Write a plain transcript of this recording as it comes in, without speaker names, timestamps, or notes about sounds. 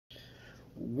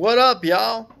What up,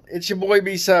 y'all? It's your boy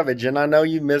B Savage, and I know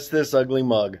you missed this ugly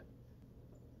mug.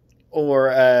 Or,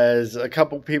 as a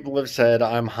couple people have said,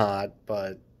 I'm hot,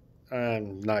 but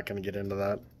I'm not going to get into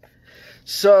that.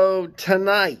 So,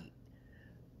 tonight,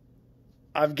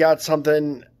 I've got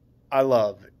something I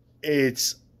love.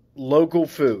 It's local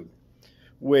food,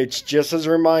 which, just as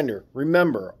a reminder,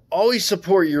 remember, always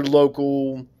support your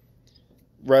local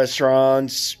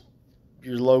restaurants,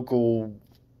 your local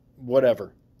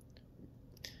whatever.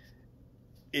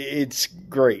 It's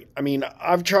great. I mean,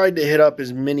 I've tried to hit up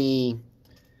as many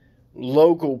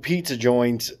local pizza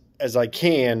joints as I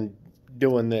can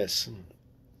doing this.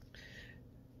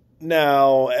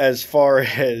 Now, as far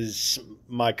as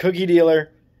my cookie dealer,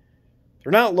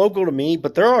 they're not local to me,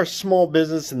 but there are small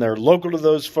business and they're local to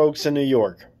those folks in New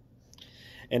York.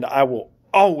 And I will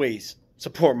always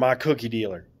support my cookie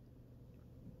dealer.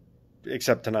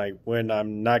 Except tonight, when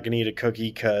I'm not going to eat a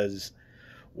cookie because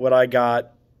what I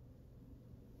got,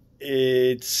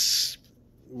 it's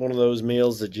one of those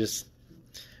meals that just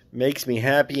makes me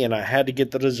happy, and I had to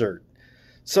get the dessert.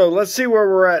 So let's see where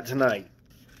we're at tonight.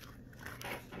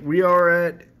 We are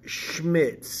at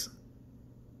Schmidt's.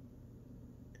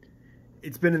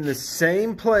 It's been in the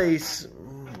same place,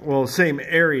 well, same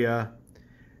area,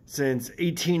 since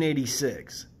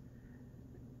 1886.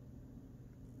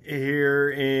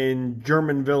 Here in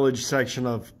German Village section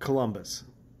of Columbus.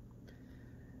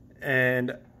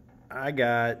 And I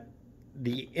got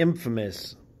the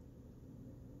infamous,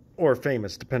 or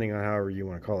famous, depending on however you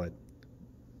want to call it,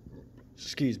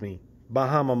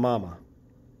 Bahama Mama.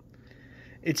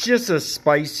 It's just a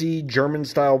spicy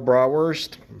German-style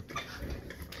bratwurst.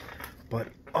 But,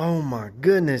 oh my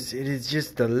goodness, it is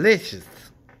just delicious.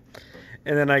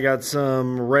 And then I got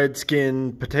some red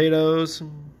skin potatoes.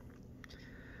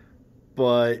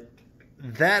 But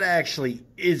that actually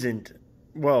isn't,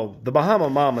 well, the Bahama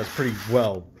Mama is pretty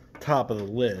well top of the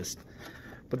list.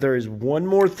 But there is one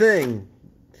more thing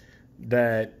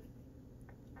that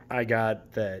I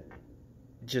got that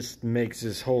just makes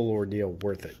this whole ordeal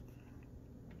worth it.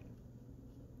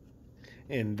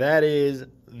 And that is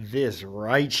this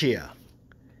right here.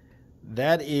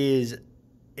 That is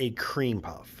a cream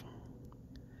puff.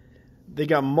 They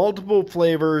got multiple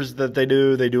flavors that they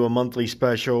do. They do a monthly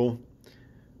special.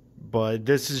 But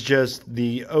this is just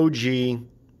the OG,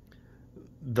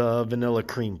 the vanilla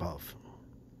cream puff.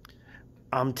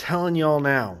 I'm telling y'all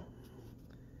now,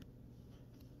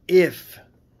 if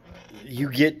you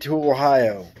get to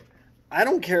Ohio, I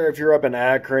don't care if you're up in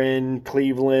Akron,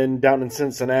 Cleveland, down in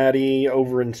Cincinnati,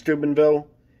 over in Steubenville,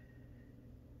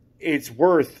 it's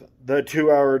worth the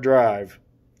 2-hour drive,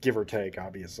 give or take,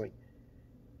 obviously,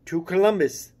 to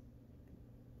Columbus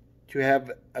to have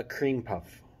a cream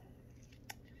puff.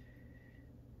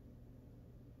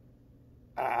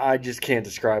 I just can't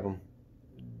describe them.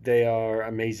 They are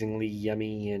amazingly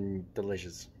yummy and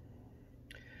delicious.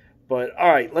 But,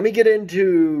 alright, let me get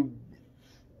into...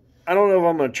 I don't know if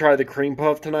I'm going to try the cream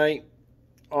puff tonight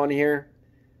on here.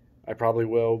 I probably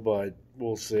will, but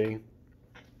we'll see.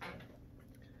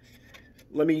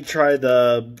 Let me try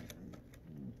the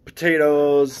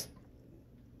potatoes,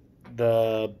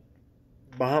 the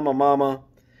Bahama Mama,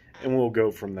 and we'll go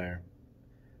from there.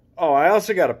 Oh, I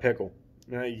also got a pickle.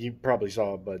 You probably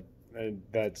saw it, but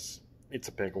it's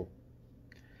a pickle.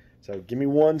 So give me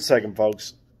 1 second,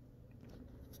 folks.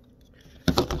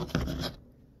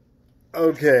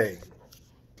 Okay.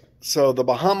 So the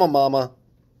Bahama Mama,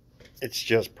 it's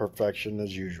just perfection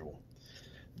as usual.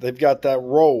 They've got that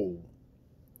roll.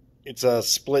 It's a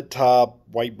split top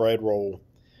white bread roll,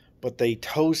 but they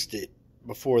toast it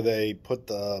before they put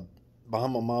the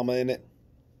Bahama Mama in it.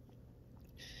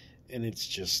 And it's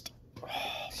just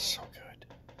so good.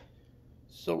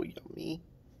 So yummy.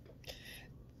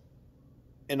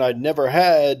 And I'd never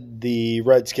had the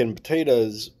red skin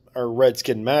potatoes or red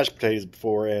skin mashed potatoes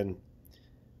before, and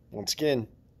once again,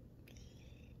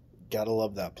 gotta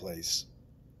love that place.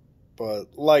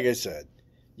 But like I said,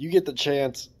 you get the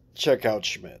chance, check out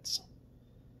Schmidt's.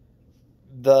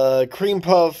 The cream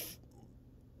puff,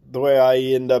 the way I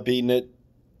end up eating it,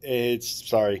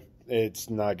 it's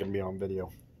not gonna be on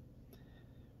video.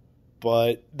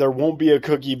 But there won't be a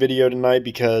cookie video tonight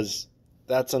because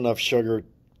that's enough sugar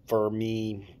for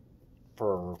me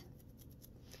for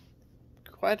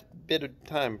quite a bit of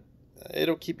time.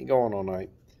 It'll keep me going all night.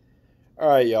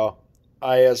 Alright, y'all.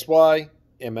 ISYMFS.